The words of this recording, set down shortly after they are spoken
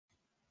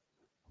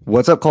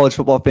What's up, college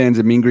football fans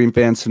and Mean Green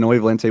fans? Sonoy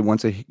Valente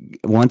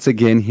once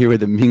again here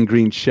with the Mean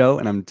Green Show,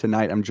 and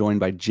tonight I'm joined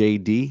by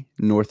JD,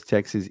 North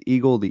Texas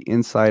Eagle, the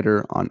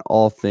insider on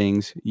all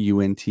things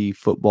UNT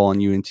football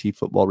and UNT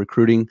football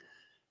recruiting.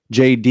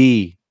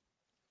 JD,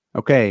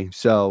 okay,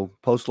 so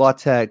post-law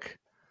tech,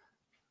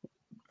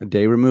 a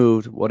day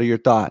removed. What are your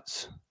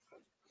thoughts?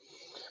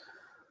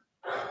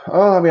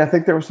 I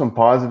think there were some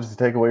positives to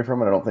take away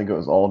from it. I don't think it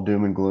was all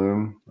doom and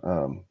gloom.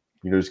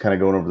 Just kind of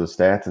going over the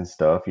stats and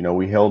stuff.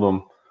 We held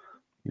them.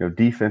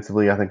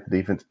 Defensively, I think the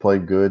defense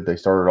played good. They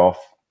started off,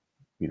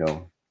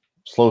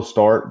 slow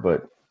start,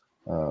 but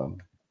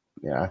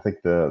I think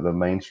the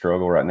main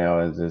struggle right now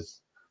is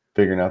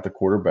figuring out the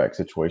quarterback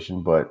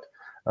situation. But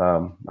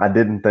I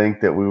didn't think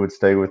that we would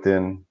stay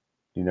within.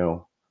 I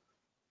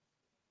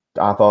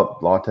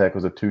thought La Tech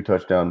was a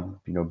 2-touchdown,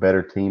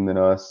 better team than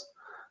us.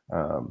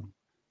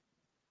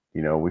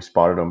 We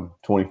spotted them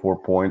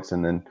 24 points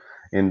and then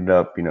ended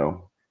up,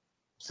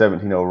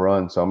 17-0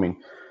 run. So,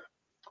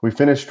 we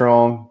finished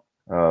strong.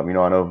 I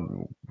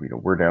know,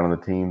 we're down on the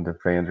team. The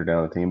fans are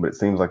down on the team, but it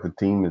seems like the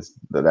team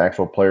the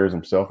actual players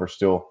themselves are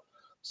still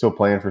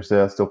playing for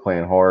Seth, still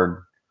playing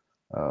hard.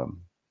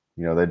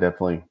 They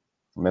definitely,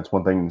 that's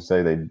one thing to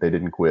say, they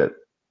didn't quit.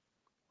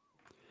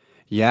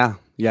 Yeah,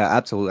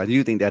 absolutely. I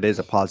do think that is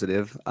a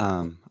positive.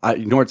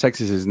 North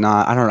Texas is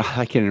not. I don't know.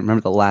 I can't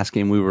remember the last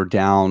game we were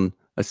down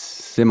a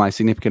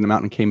semi-significant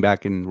amount and came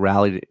back and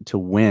rallied to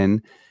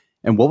win.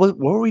 And what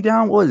were we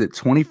down? What was it?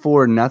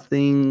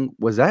 24-0?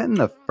 Was that in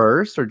the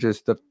first or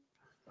just the?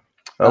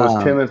 It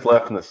was 10 minutes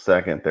left in the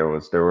second. They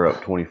were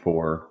up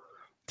 24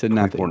 to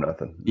nothing.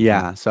 24-0.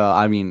 Yeah. So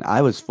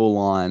I was full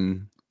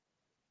on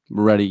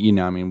ready.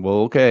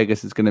 Well, okay. I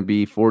guess it's going to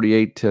be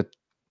 48 to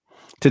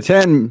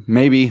 10,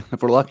 maybe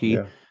if we're lucky.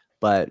 Yeah.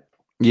 But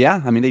yeah,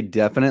 they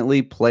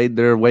definitely played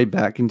their way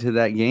back into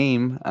that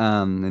game,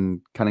 and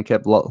kind of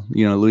kept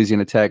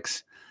Louisiana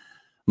Tech's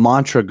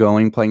mantra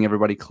going, playing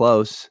everybody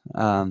close.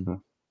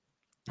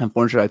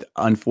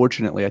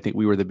 Unfortunately, I think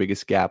we were the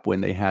biggest gap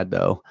win they had,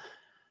 though.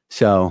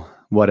 So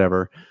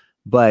whatever.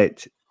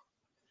 But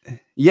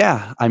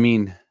yeah,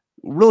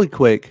 really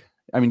quick.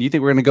 Do you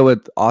think we're going to go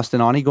with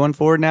Austin Ani going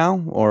forward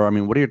now, or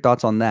what are your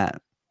thoughts on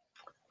that?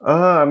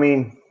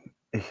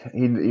 He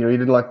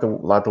didn't light the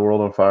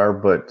world on fire,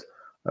 but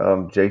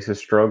Jace has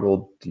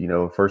struggled.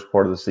 First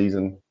part of the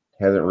season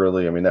hasn't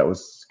really. That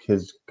was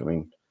his.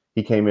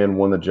 He came in,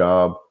 won the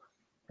job,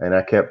 and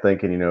I kept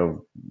thinking,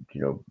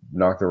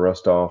 knock the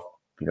rust off.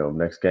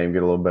 Next game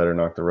get a little better,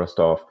 knock the rust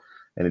off,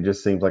 and it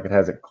just seems like it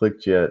hasn't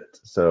clicked yet.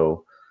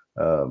 So,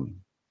 I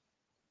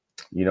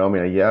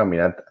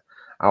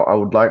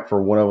would like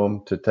for one of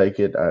them to take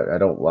it. I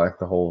don't like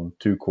the whole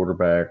 2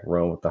 quarterback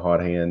run with the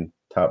hot hand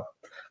top.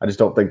 I just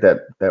don't think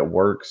that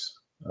works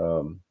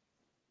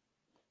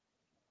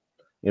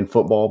in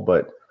football.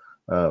 But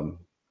I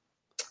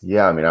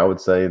would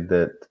say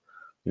that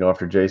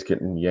after Jace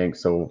getting yanked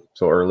so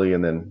early,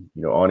 and then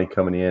Ani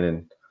coming in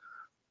and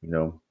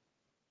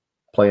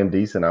playing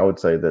decent, I would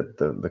say that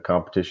the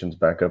competition's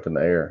back up in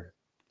the air.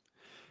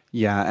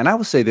 Yeah, and I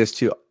will say this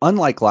too.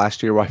 Unlike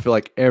last year, where I feel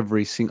like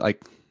every single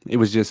it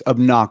was just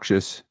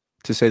obnoxious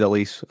to say the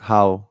least.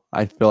 How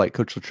I feel like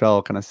Coach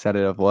Luttrell kind of said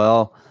it of,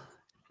 well,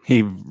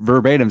 he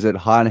verbatim said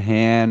hot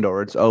hand,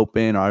 or it's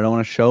open, or I don't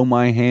want to show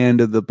my hand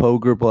to the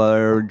poker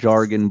player,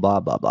 jargon, blah,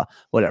 blah, blah,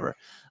 whatever.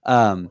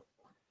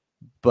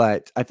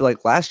 But I feel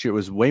like last year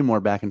was way more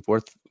back and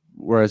forth,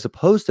 whereas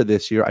opposed to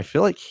this year, I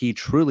feel like he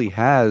truly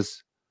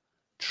has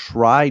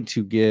tried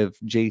to give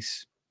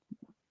Jace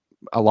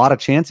a lot of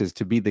chances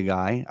to be the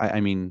guy.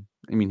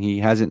 He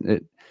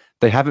hasn't.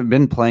 They haven't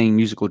been playing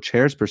musical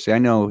chairs per se. I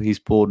know he's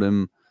pulled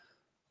him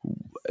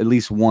at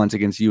least once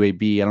against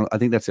UAB. I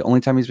think that's the only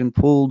time he's been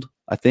pulled,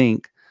 I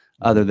think,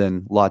 other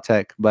than La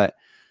Tech. But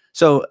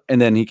so, and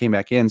then he came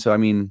back in. So,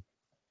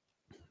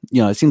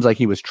 it seems like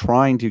he was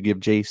trying to give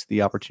Jace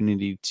the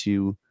opportunity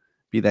to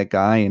be that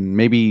guy. And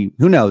maybe,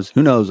 who knows?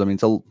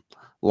 It's a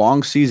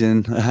long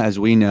season, as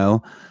we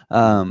know.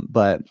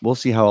 But we'll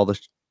see how all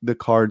the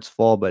cards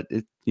fall. But,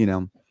 if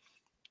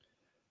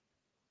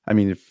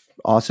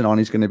Austin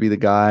Ani's going to be the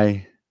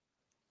guy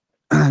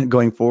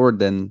going forward,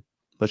 then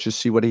let's just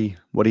see what he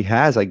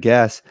has, I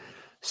guess.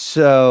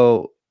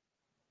 So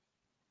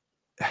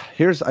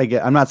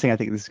I'm not saying I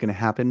think this is going to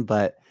happen,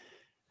 but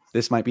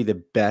this might be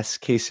the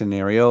best case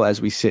scenario as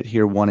we sit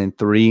here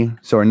 1-3.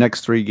 So our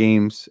next 3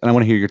 games, and I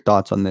want to hear your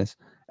thoughts on this.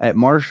 At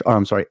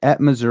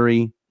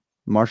Missouri,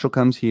 Marshall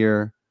comes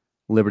here,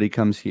 Liberty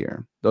comes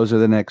here. Those are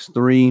the next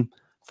 3.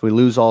 If we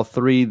lose all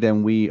 3,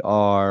 then we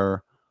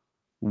are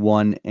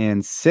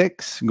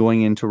 1-6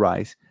 going into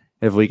Rice.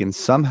 If we can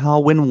somehow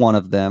win one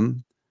of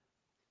them,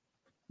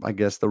 I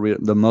guess the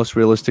most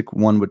realistic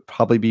one would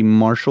probably be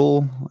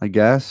Marshall, I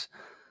guess.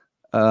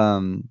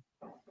 Then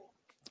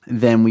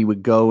we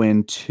would go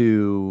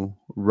into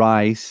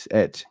Rice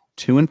at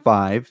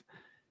 2-5,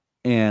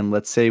 and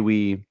let's say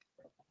we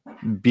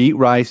beat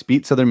Rice,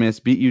 beat Southern Miss,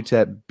 beat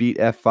UTEP, beat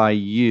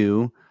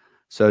FIU.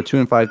 So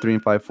 2-5,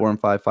 3-5,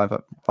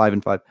 4-5,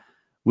 5-5.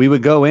 We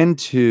would go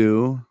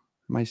into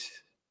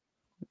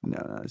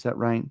No, is that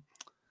right?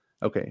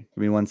 Okay, give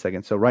me 1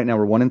 second. So right now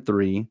we're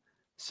 1-3.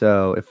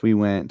 So if we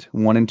went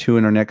 1-2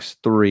 in our next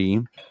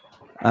three,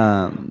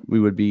 we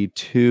would be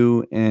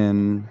 2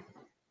 and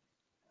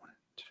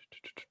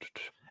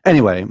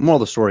anyway. Moral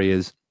of the story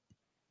is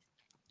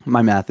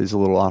my math is a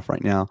little off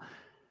right now.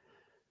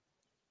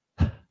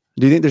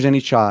 Do you think there's any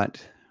shot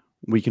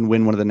we can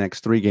win one of the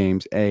next three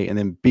games? A, and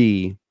then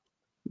B,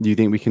 do you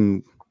think we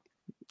can?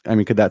 I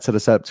mean, could that set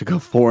us up to go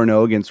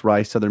 4-0 against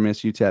Rice, Southern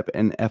Miss, UTEP,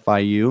 and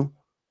FIU?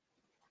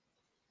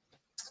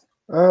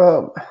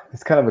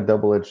 It's kind of a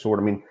double-edged sword.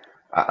 I mean,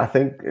 I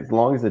think as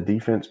long as the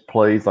defense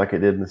plays like it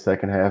did in the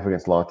second half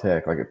against La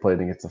Tech, like it played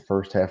against the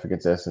first half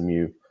against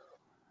SMU,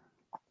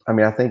 I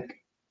mean, I think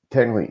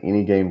technically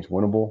any game's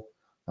winnable,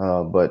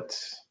 but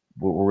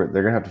they're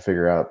going to have to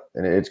figure out,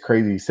 and it's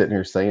crazy sitting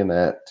here saying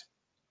that,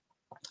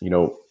 you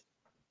know,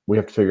 we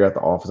have to figure out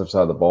the offensive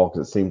side of the ball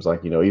because it seems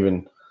like,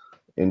 even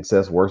in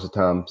Seth's worst of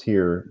times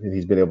here,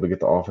 he's been able to get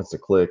the offense to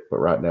click, but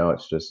right now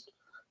it's just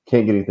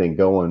can't get anything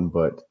going.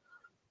 But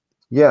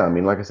yeah, I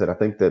mean, like I said, I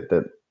think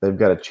that they've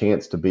got a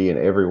chance to be in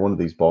every one of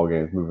these ball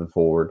games moving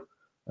forward.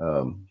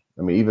 I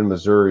mean, even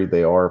Missouri,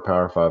 they are a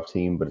Power Five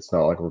team, but it's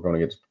not like we're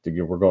going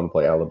we're going to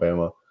play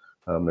Alabama.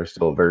 They're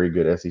still a very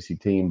good SEC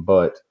team,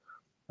 but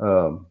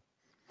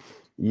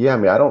yeah, I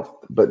mean, I don't,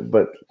 but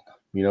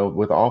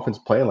with the offense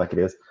playing like it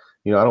is,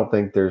 I don't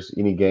think there's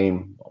any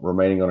game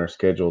remaining on our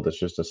schedule that's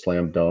just a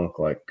slam dunk,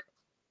 like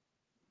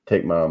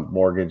take my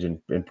mortgage and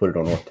put it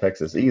on North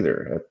Texas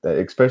either.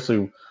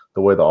 Especially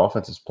the way the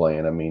offense is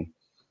playing. I mean,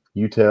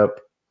 UTEP,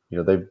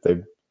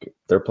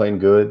 they're playing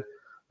good.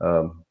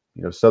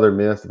 Southern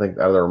Miss, I think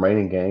out of the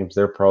remaining games,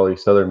 they're probably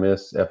Southern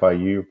Miss,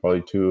 FIU,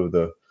 probably two of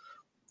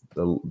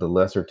the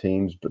lesser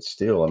teams. But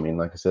still, I mean,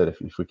 like I said,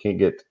 if we can't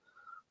get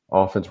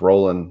offense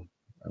rolling,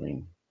 I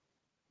mean,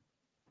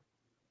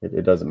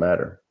 it doesn't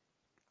matter.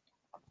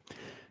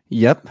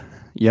 Yep.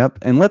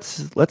 And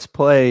let's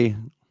play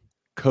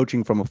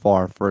coaching from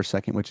afar for a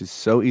second, which is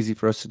so easy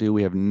for us to do.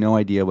 We have no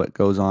idea what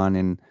goes on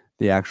in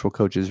the actual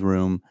coach's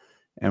room.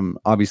 And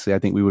obviously, I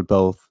think we would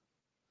both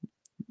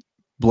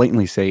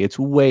blatantly say it's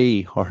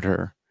way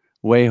harder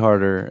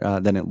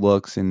than it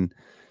looks, and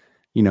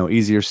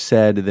easier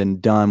said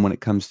than done when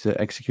it comes to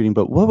executing.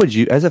 But what would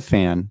you, as a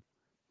fan,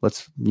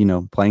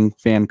 playing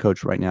fan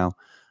coach right now,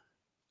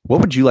 what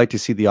would you like to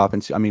see the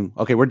offense? I mean,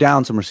 okay, we're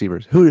down some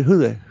receivers. Who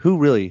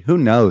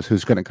knows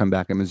who's going to come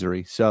back in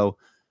Missouri? So,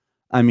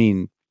 I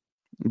mean,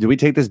 do we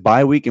take this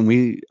bye week and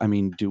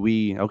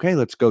okay,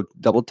 let's go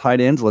double tight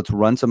ends. Let's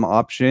run some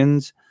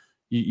options.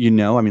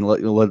 I mean,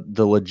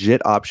 the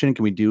legit option.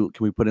 Can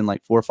we put in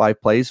like 4 or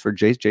 5 plays for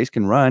Jace? Jace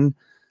can run.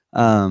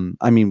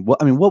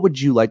 What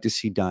would you like to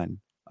see done?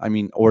 I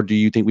mean, or do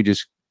you think we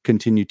just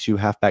continue to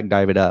halfback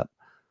dive it up?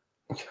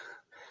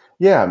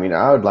 Yeah, I mean,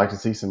 I would like to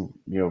see some,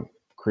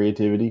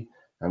 creativity.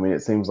 I mean,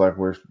 it seems like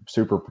we're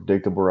super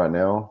predictable right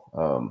now.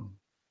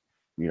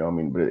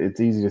 But it's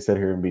easy to sit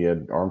here and be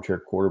an armchair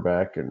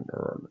quarterback or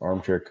an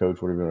armchair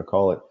coach, whatever you want to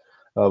call it.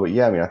 But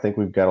yeah, I mean, I think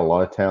we've got a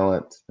lot of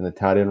talent in the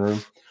tight end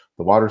room.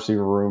 The wide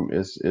receiver room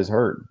is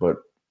hurt, but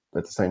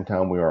at the same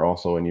time, we are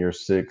also in year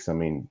 6. I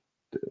mean,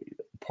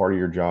 part of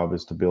your job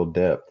is to build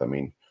depth. I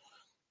mean,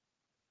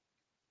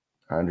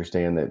 I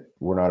understand that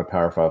we're not a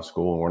Power 5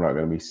 school and we're not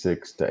going to be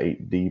 6 to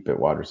 8 deep at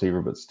wide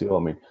receiver, but still,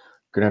 I mean,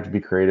 going to have to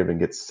be creative and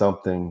get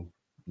something,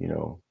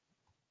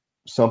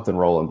 something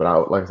rolling.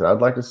 But like I said, I'd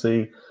like to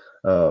see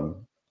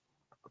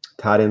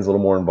tight ends a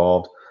little more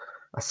involved.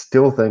 I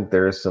still think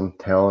there is some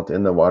talent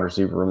in the wide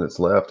receiver room that's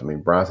left. I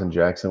mean, Bryson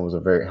Jackson was a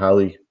very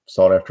highly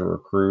sought after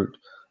recruit.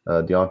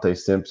 Deontay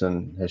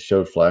Simpson has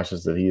showed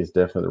flashes that he is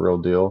definitely the real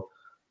deal.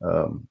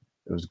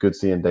 It was good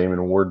seeing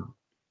Damon Ward,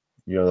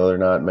 the other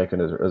night making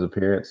his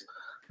appearance.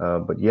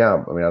 But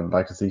yeah, I mean, I'd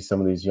like to see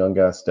some of these young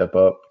guys step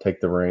up,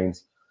 take the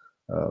reins.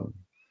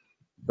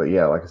 But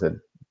yeah, like I said,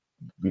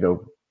 be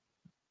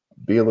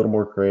a little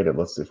more creative.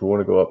 If we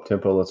want to go up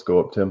tempo, let's go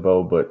up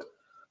tempo, but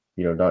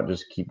not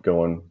just keep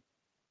going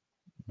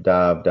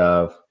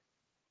dive,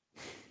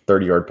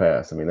 30-yard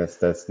pass. I mean,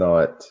 that's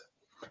not.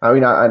 I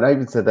mean, I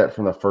even said that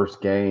from the first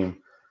game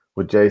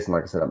with Jason.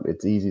 Like I said,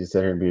 it's easy to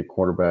sit here and be a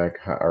quarterback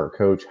or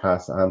coach,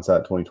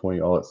 hindsight 2020,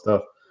 all that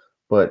stuff.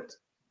 But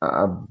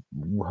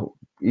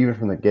even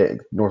from the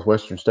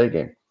Northwestern State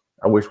game,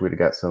 I wish we'd have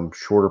got some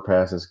shorter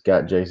passes,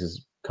 got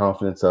Jace's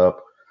confidence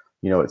up.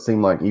 It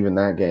seemed like even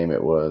that game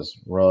it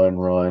was run,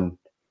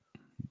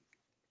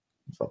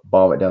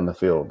 bomb it down the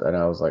field, and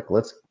I was like,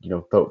 let's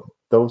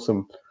throw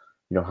some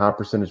high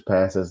percentage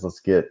passes. Let's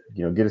get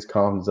his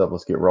confidence up.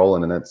 Let's get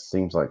rolling, and that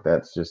seems like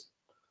that's just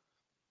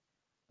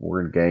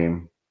we're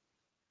in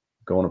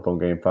going up on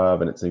game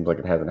 5, and it seems like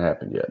it hasn't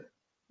happened yet.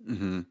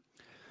 Mm-hmm.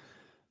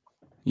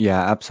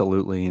 Yeah,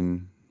 absolutely,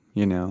 and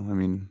I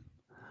mean,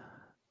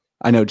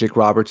 I know Jake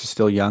Roberts is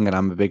still young, and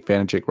I'm a big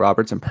fan of Jake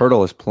Roberts, and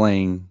Pirtle is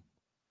playing,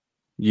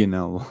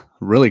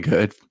 really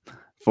good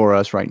for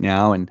us right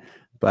now.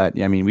 But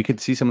yeah, I mean, we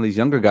could see some of these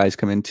younger guys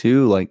come in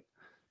too, like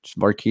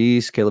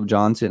Marquise, Caleb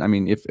Johnson. I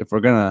mean, if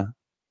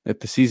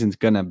the season's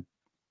gonna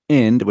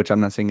end, which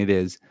I'm not saying it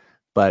is,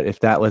 but if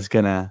that was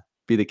gonna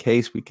be the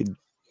case, we could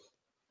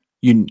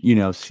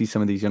see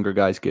some of these younger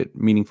guys get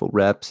meaningful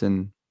reps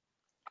and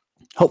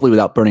hopefully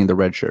without burning the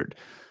red shirt.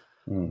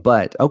 Mm.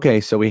 But okay,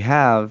 so we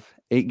have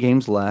 8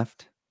 games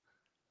left.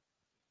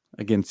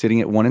 Again,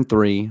 sitting at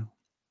 1-3.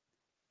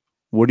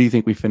 What do you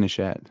think we finish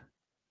at?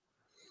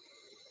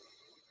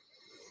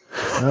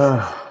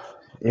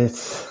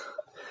 It's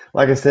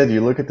like I said,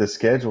 you look at the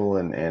schedule,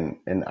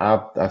 and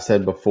I've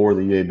said before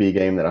the UAB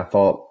game that I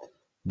thought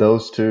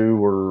those two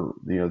were,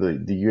 the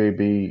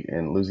UAB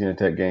and Louisiana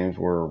Tech games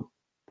were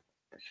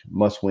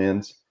must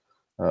wins.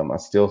 I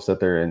still sit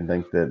there and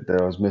think that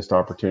there was missed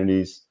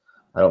opportunities.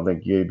 I don't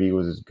think UAB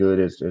was as good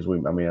as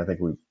we. I mean, I think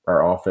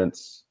our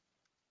offense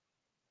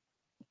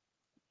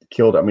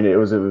killed. I mean, it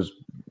was,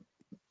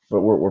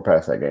 but we're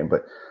past that game.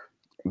 But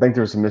I think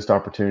there were some missed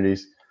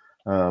opportunities.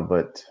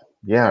 But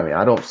yeah, I mean,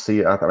 I don't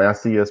see. I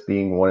see us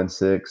being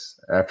 1-6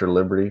 after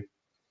Liberty,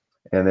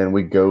 and then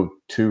we go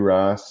to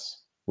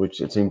Rice,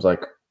 which it seems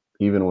like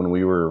even when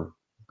we were,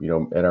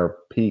 at our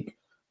peak,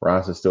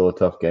 Rice is still a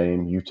tough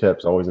game.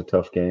 UTEP's always a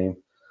tough game.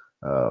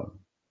 Um,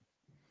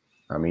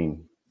 I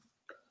mean,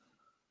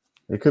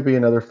 it could be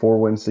another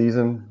 4-win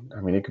season.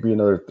 I mean, it could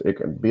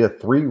be a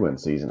 3-win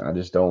season. I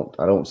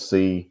don't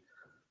see.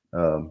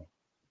 Um,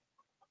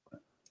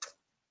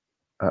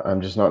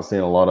 I'm just not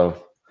seeing a lot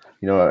of.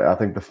 I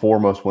think the 4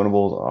 most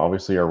winnables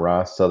obviously are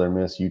Rice, Southern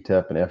Miss,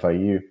 UTEP, and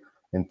FIU,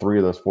 and 3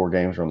 of those 4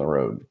 games are on the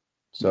road.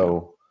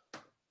 So,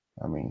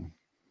 I mean,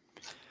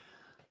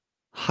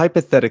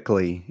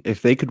 Hypothetically,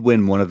 if they could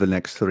win one of the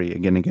next 3,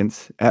 again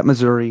against at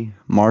Missouri,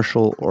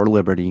 Marshall, or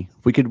Liberty,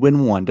 if we could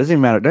win one, doesn't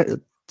even matter.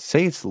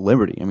 Say it's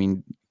Liberty. I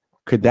mean,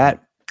 could mhm.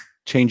 that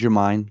change your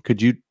mind?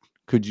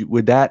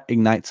 Would that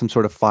ignite some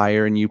sort of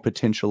fire in you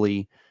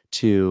potentially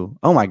to,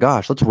 oh my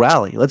gosh, let's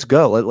rally, let's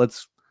go,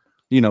 let's,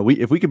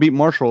 if we could beat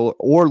Marshall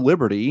or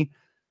Liberty,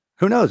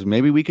 who knows?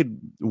 Maybe we could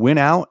win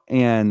out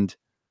and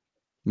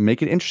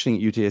make it interesting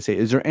at UTSA.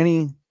 Is there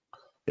any?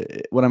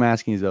 What I'm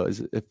asking is though,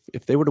 is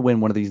if they were to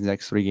win one of these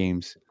next 3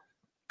 games,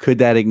 could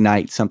that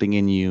ignite something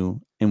in you?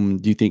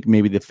 And do you think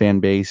maybe the fan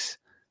base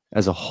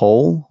as a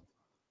whole?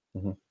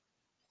 Mhm.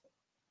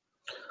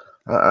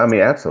 I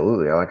mean,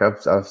 absolutely. Like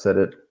I've said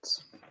it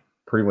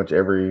pretty much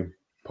every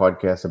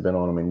podcast I've been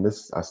on. I mean,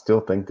 I still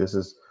think this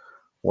is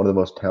one of the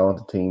most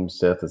talented teams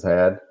Seth has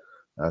had.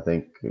 I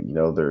think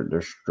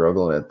they're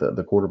struggling at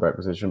the quarterback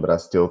position, but I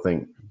still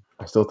think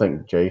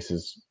Jace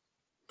is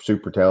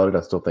super talented.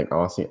 I still think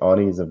Austin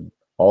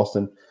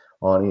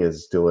Ani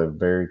is still a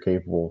very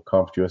capable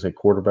Conference USA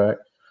quarterback.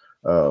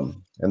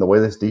 And the way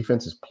this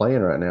defense is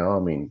playing right now, I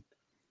mean,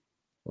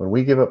 when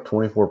we give up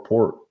 24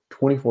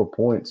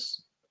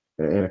 points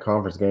in a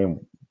conference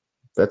game,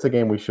 that's a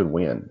game we should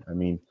win. I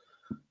mean,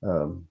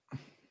 um,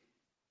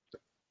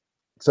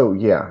 so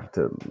yeah,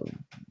 that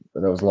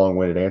was a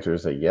long-winded answer to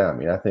say, yeah, I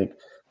mean, I think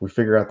we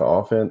figure out the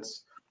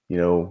offense, you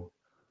know,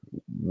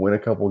 win a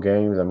couple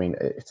games. I mean,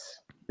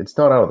 it's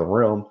not out of the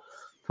realm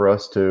for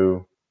us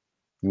to,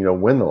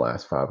 win the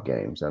last 5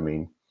 games. I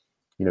mean,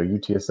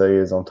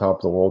 UTSA is on top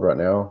of the world right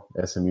now.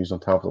 SMU's on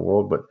top of the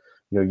world, but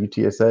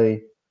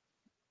UTSA,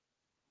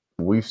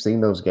 we've seen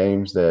those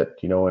games that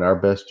in our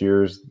best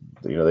years,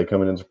 they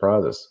come in and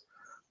surprise us.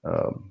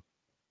 Um,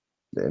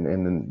 and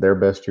in their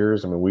best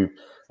years, I mean,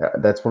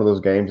 that's one of those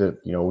games that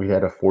we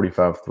had a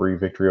 45-3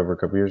 victory over a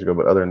couple years ago.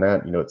 But other than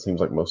that, it seems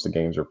like most of the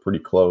games are pretty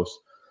close.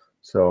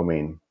 So I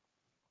mean,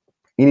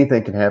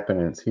 anything can happen,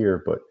 and it's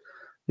here. But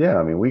yeah,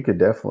 I mean, we could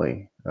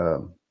definitely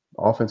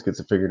offense gets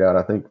it figured out.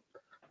 I think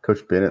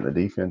Coach Bennett and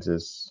the defense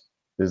is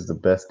the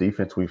best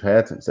defense we've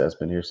had since Seth's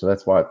been here. So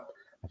that's why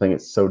I think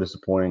it's so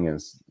disappointing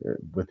is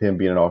with him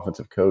being an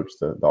offensive coach,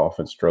 the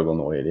offense struggling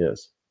the way it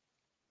is.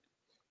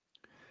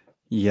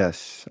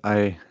 Yes,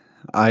 I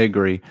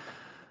agree.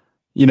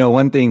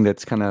 One thing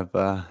that's kind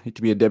of hate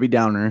to be a Debbie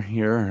Downer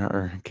here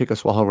or kick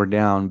us while we're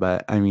down,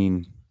 but I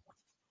mean,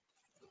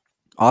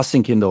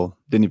 Austin Kendall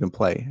didn't even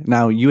play.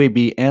 Now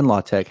UAB and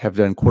La Tech have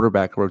done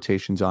quarterback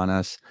rotations on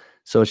us,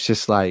 so it's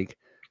just like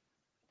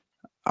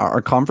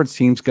our conference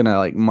team's gonna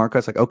like mark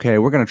us like, okay,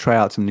 we're gonna try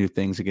out some new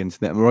things against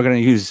them. We're gonna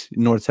use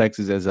North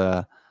Texas as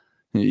a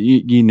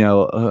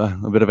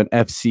a bit of an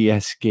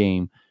FCS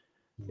game,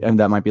 and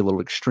that might be a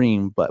little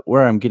extreme. But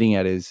where I'm getting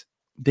at is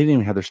they didn't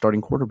even have their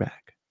starting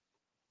quarterback,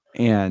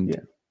 and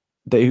Yeah.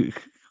 they,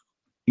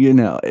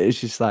 it's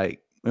just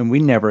like, and we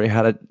never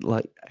had it.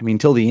 Like, I mean,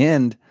 till the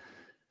end,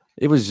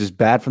 it was just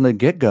bad from the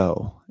get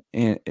go,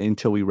 and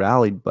until we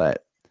rallied.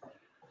 But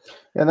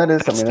And that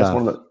is, I that's mean, that's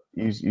one tough. of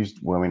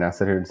well, I mean, I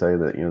sit here and say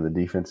that, the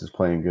defense is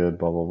playing good,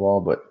 blah, blah, blah.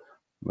 But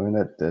I mean,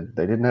 that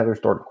they didn't have their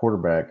starting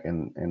quarterback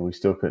and we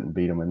still couldn't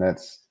beat them. And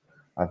that's,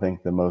 I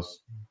think, the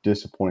most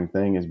disappointing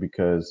thing is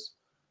because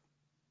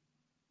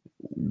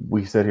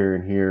we sit here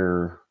and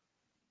hear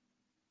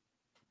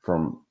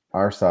from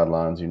our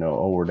sidelines,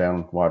 oh, we're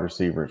down wide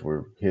receivers.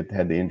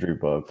 Had the injury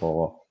bug, blah,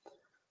 blah.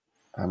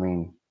 I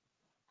mean,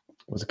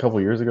 it was a couple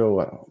of years ago.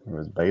 It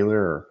was Baylor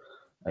or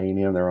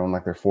A&M. They're on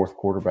like their 4th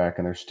quarterback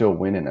and they're still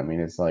winning. I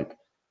mean, it's like,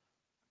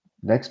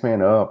 next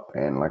man up.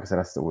 And like I said,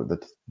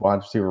 the wide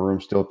receiver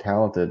room's still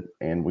talented,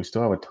 and we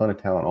still have a ton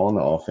of talent on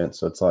the offense.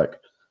 So it's like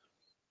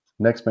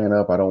next man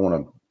up. I don't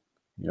want to,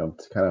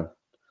 it's kind of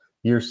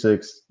year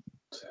 6,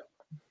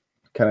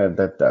 kind of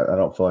that I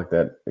don't feel like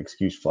that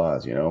excuse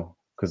flies,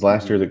 because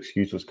last Mhm. year the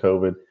excuse was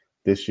COVID.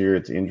 This year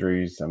it's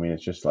injuries. I mean,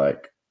 it's just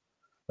like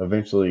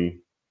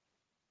eventually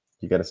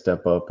you got to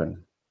step up and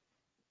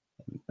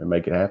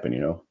make it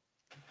happen.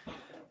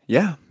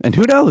 Yeah, and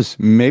who knows?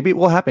 Maybe it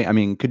will happen. I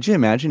mean, could you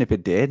imagine if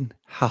it did?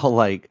 How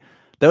like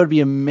that would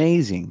be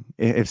amazing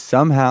if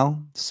somehow,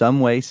 some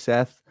way,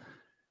 Seth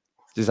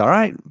just all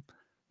right.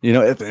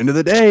 At the end of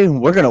the day,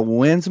 we're gonna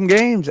win some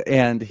games,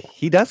 and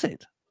he does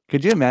it.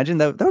 Could you imagine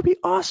that? That would be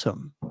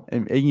awesome.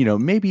 And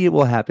maybe it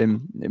will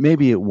happen.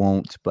 Maybe it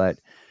won't. But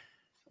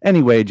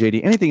anyway,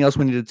 JD, anything else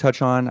we need to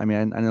touch on? I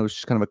mean, I know it's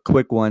just kind of a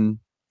quick one,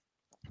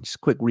 just a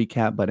quick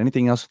recap. But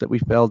anything else that we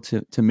failed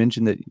to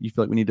mention that you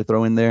feel like we need to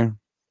throw in there?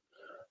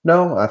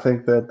 No, I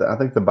think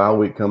the bye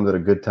week comes at a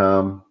good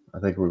time. I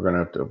think we're gonna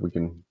have to. We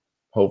can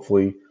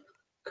hopefully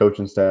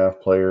coaching staff,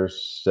 players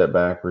step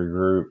back,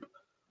 regroup,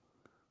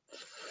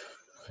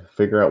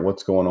 figure out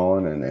what's going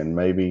on, and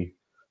maybe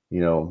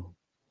you know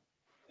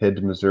head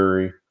to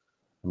Missouri.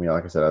 I mean,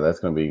 like I said, that's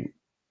going to be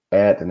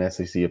at an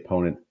SEC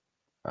opponent.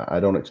 I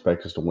don't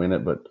expect us to win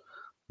it, but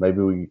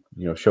maybe we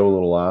show a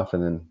little life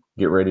and then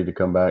get ready to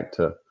come back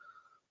to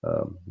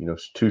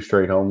 2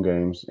 straight home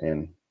games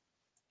and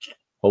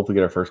hopefully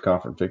get our first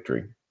conference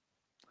victory.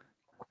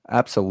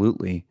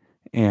 Absolutely.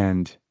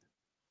 And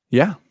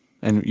yeah,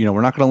 and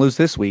we're not going to lose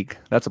this week.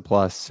 That's a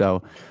plus.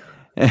 So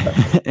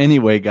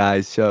anyway,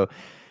 guys, so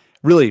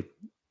really,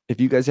 if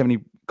you guys have any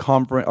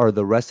conference or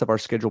the rest of our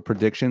schedule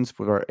predictions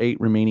for our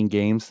 8 remaining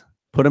games,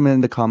 put them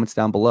in the comments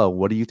down below.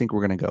 What do you think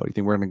we're going to go? You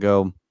think we're going to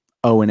go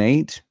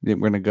 0-8? You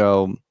think we're going to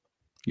go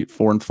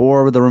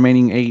 4-4 with the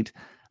remaining 8?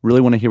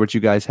 Really want to hear what you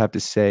guys have to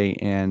say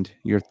and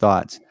your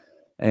thoughts.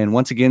 And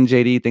once again,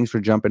 JD, thanks for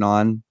jumping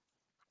on,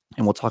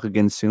 and we'll talk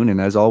again soon. And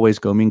as always,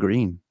 go Mean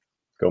Green.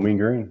 Go Mean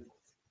Green.